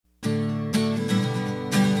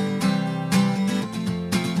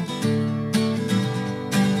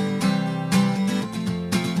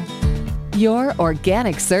Your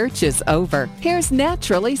organic search is over. Here's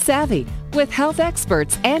Naturally Savvy with health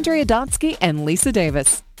experts Andrea Donsky and Lisa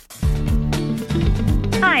Davis.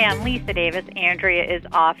 Hi, I'm Lisa Davis. Andrea is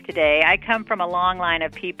off today. I come from a long line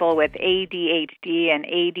of people with ADHD and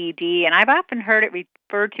ADD, and I've often heard it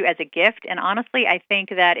referred to as a gift. And honestly, I think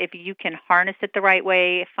that if you can harness it the right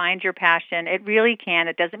way, find your passion, it really can.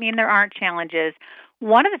 It doesn't mean there aren't challenges.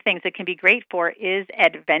 One of the things it can be great for is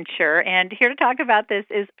adventure. And here to talk about this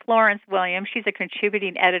is Florence Williams. She's a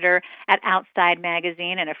contributing editor at Outside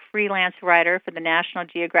Magazine and a freelance writer for the National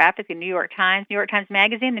Geographic, the New York Times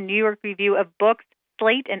Magazine, the New York Review of Books,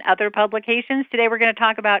 Slate, and other publications. Today we're going to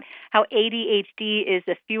talk about how ADHD is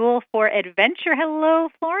a fuel for adventure. Hello,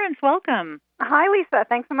 Florence. Welcome. Hi, Lisa.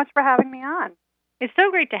 Thanks so much for having me on. It's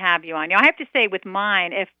so great to have you on. I have to say, with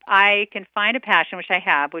mine, if I can find a passion, which I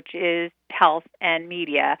have, which is health and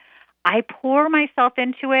media, I pour myself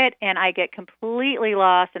into it, and I get completely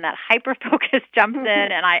lost, and that hyper-focus jumps in,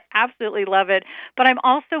 and I absolutely love it. But I'm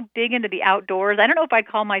also big into the outdoors. I don't know if I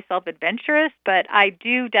call myself adventurous, but I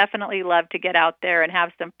do definitely love to get out there and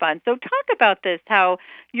have some fun. So talk about this, how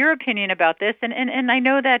your opinion about this, and I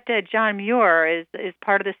know that John Muir is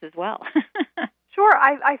part of this as well. Sure.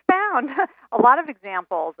 I found a lot of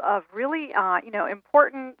examples of really,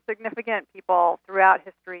 important, significant people throughout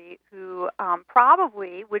history who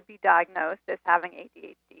probably would be diagnosed as having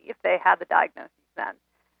ADHD if they had the diagnosis then.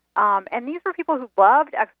 And these were people who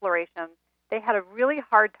loved exploration. They had a really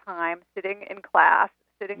hard time sitting in class,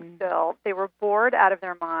 sitting still. They were bored out of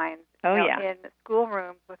their minds in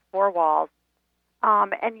schoolrooms with four walls.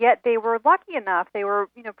 And yet they were lucky enough, they were,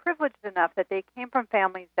 privileged enough that they came from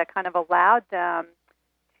families that kind of allowed them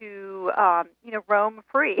to, roam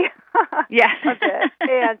free a bit.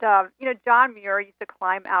 And, John Muir used to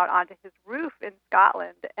climb out onto his roof in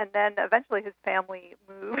Scotland, and then eventually his family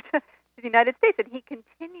moved to the United States, and he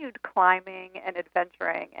continued climbing and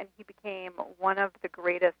adventuring, and he became one of the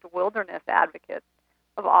greatest wilderness advocates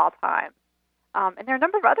of all time. And there are a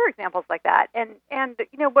number of other examples like that. And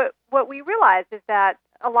what we realized is that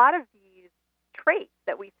a lot of these traits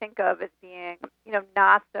that we think of as being,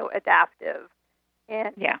 not so adaptive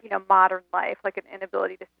in, modern life, like an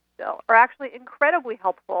inability to sit still, are actually incredibly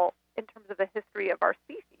helpful in terms of the history of our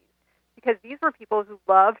species, because these were people who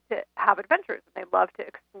loved to have adventures, and they loved to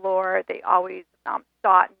explore. They always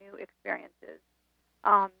sought new experiences.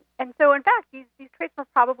 And so, in fact, these traits were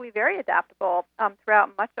probably very adaptable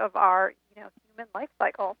throughout much of our, human life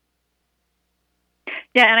cycle.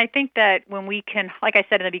 Yeah, and I think that when we can, like I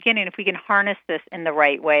said in the beginning, if we can harness this in the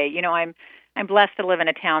right way, I'm blessed to live in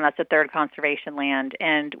a town that's a third conservation land,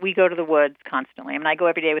 and we go to the woods constantly. I mean, I go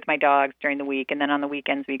every day with my dogs during the week, and then on the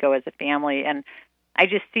weekends we go as a family, and I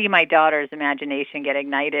just see my daughter's imagination get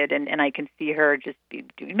ignited, and I can see her just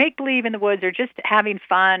doing make-believe in the woods, or just having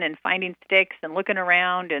fun and finding sticks and looking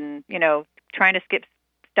around and, trying to skip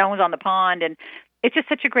stones on the pond. And it's just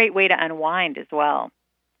such a great way to unwind as well.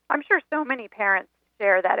 I'm sure so many parents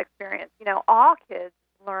share that experience. All kids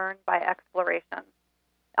learn by exploration,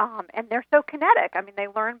 and they're so kinetic. I mean, they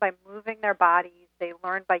learn by moving their bodies. They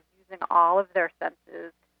learn by using all of their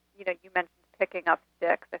senses. You mentioned picking up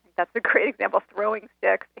sticks. I think that's a great example. Throwing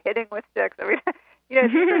sticks, hitting with sticks. I mean, these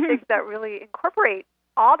are things that really incorporate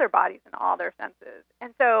all their bodies and all their senses.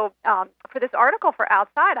 And so for this article for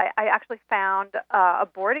Outside, I actually found a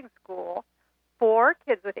boarding school for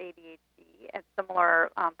kids with ADHD and similar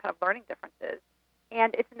kind of learning differences.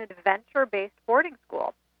 And it's an adventure-based boarding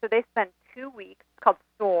school. So they spend 2 weeks, it's called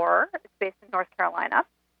SOAR. It's based in North Carolina.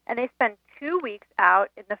 And they spend 2 weeks out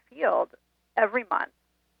in the field every month.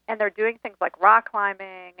 And they're doing things like rock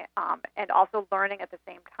climbing and also learning at the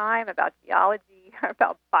same time about geology,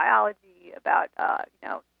 about biology, about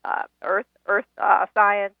earth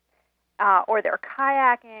science, or they're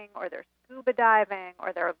kayaking, or they're scuba diving,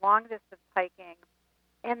 or they're long-distance hiking.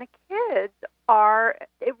 And the kids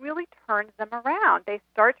it really turns them around. They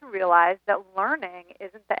start to realize that learning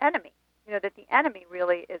isn't the enemy, that the enemy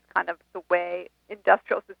really is kind of the way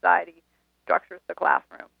industrial society structures the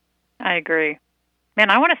classroom. I agree. Man,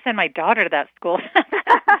 I want to send my daughter to that school.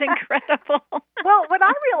 That's incredible. Well, what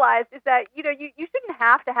I realized is that, you shouldn't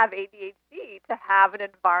have to have ADHD to have an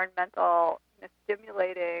environmental,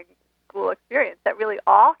 stimulating school experience, that really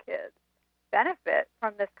all kids benefit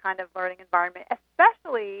from this kind of learning environment,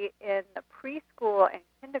 especially in the preschool and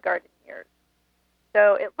kindergarten years.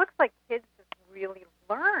 So it looks like kids just really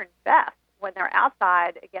learn best when they're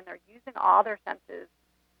outside. Again, they're using all their senses.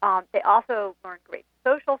 They also learn great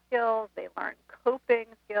social skills. They learn coping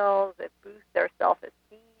skills. It boosts their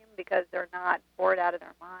self-esteem because they're not bored out of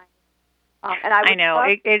their minds. And I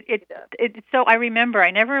know. So I remember I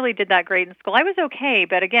never really did that great in school. I was okay,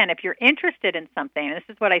 but again, if you're interested in something, and this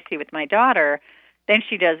is what I see with my daughter, then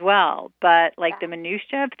she does well. But like the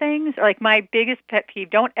minutia of things, or like my biggest pet peeve,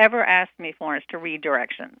 don't ever ask me, Florence, to read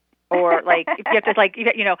directions. Or like if you have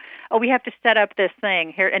to we have to set up this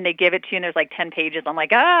thing here, and they give it to you, and there's like 10 pages. I'm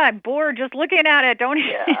like, I'm bored just looking at it. Don't.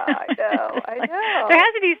 Yeah, I know. There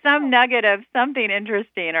has to be some nugget of something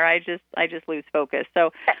interesting, or I just lose focus.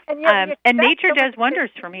 So, and nature does wonders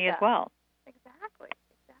for me as well. Exactly.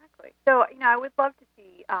 So I would love to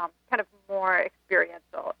see kind of more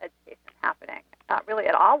experiential education happening, really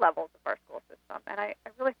at all levels of our school system. And I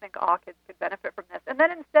really think all kids could benefit from this. And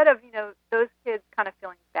then instead of those kids kind of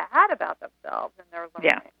feeling bad about themselves and their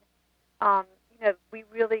learning, we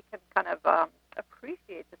really can kind of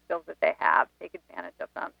appreciate the skills that they have, take advantage of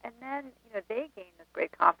them, and then they gain this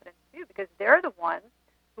great confidence too, because they're the ones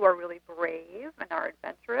who are really brave and are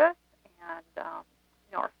adventurous and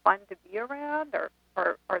are fun to be around, or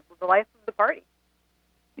are the life of the party.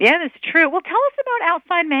 Yeah, that's true. Well, tell us about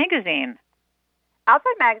Outside Magazine.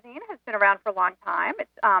 Outside Magazine has been around for a long time.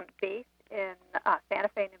 It's based in Santa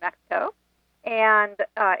Fe, New Mexico, and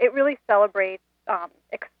it really celebrates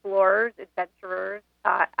explorers, adventurers,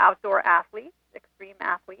 outdoor athletes, extreme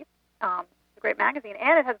athletes. It's a great magazine,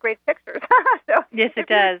 and it has great pictures. So yes, it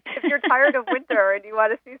does. If you're tired of winter and you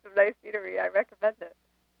want to see some nice scenery, I recommend it.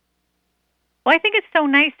 Well, I think it's so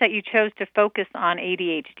nice that you chose to focus on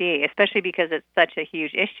ADHD, especially because it's such a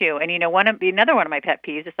huge issue. And another one of my pet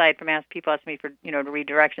peeves, aside from people asking me for to read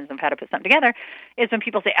directions of how to put something together, is when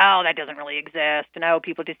people say, "Oh, that doesn't really exist," and "Oh,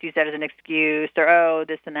 people just use that as an excuse," or "Oh,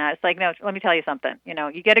 this and that." It's like, no, let me tell you something.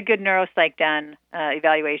 You get a good neuropsych done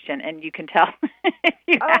evaluation, and you can tell if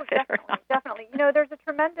you have it or not. Definitely. There's a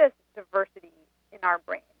tremendous diversity in our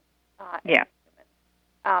brains. Yeah.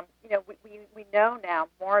 We know now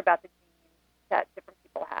more about the that different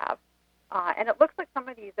people have. And it looks like some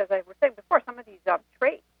of these, as I was saying before, some of these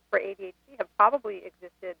traits for ADHD have probably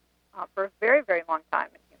existed for a very, very long time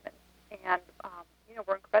in humans. And,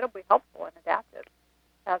 we're incredibly helpful and adaptive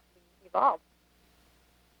as we evolve.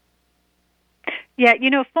 Yeah,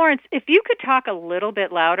 Florence, if you could talk a little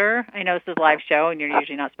bit louder. I know this is a live show and you're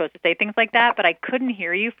usually not supposed to say things like that, but I couldn't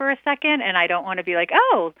hear you for a second, and I don't want to be like,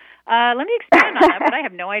 let me expand on that, but I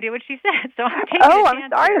have no idea what she said. So I'm taking a chance I'm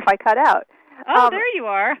sorry if I cut out. There you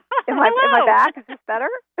are. Am I back? Is this better?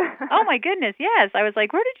 Oh, my goodness, yes. I was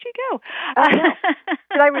like, where did she go?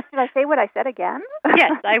 Did I say what I said again?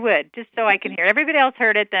 Yes, I would, just so I can hear it. Everybody else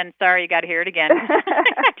heard it, then sorry, you got to hear it again.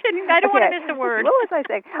 I don't want to miss a word. What was I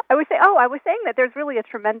saying? I was saying that there's really a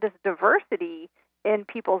tremendous diversity in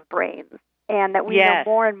people's brains, and that we know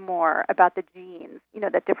more and more about the genes,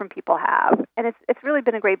 that different people have. And it's really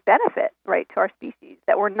been a great benefit, right, to our species,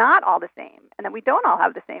 that we're not all the same, and that we don't all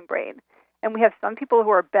have the same brain. And we have some people who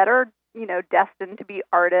are better, destined to be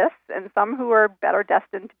artists, and some who are better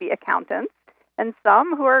destined to be accountants, and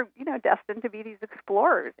some who are, destined to be these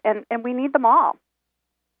explorers. And we need them all.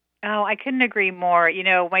 Oh, I couldn't agree more.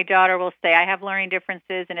 My daughter will say, I have learning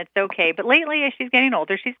differences, and it's okay. But lately, as she's getting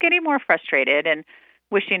older, she's getting more frustrated and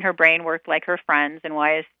wishing her brain worked like her friends, and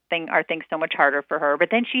why are things so much harder for her. But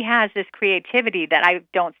then she has this creativity that I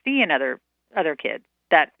don't see in other kids.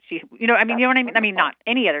 That she, you know what I mean? I mean, not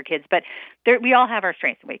any other kids, but we all have our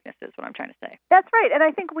strengths and weaknesses, what I'm trying to say. That's right. And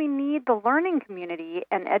I think we need the learning community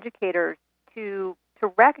and educators to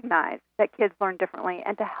recognize that kids learn differently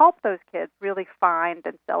and to help those kids really find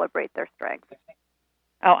and celebrate their strengths.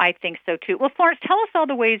 Oh, I think so, too. Well, Florence, tell us all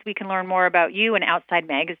the ways we can learn more about you and Outside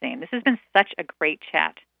Magazine. This has been such a great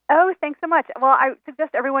chat. Oh, thanks so much. Well, I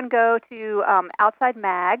suggest everyone go to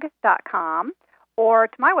outsidemag.com. or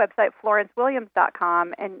to my website,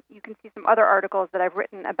 florencewilliams.com, and you can see some other articles that I've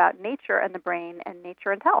written about nature and the brain and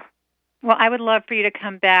nature and health. Well, I would love for you to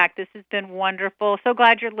come back. This has been wonderful. So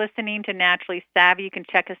glad you're listening to Naturally Savvy. You can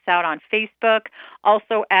check us out on Facebook,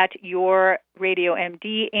 also at Your Radio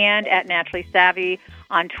MD, and at Naturally Savvy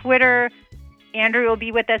on Twitter. Andrew will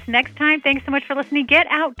be with us next time. Thanks so much for listening. Get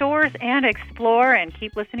outdoors and explore, and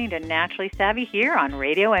keep listening to Naturally Savvy here on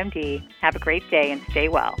Radio MD. Have a great day and stay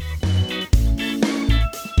well.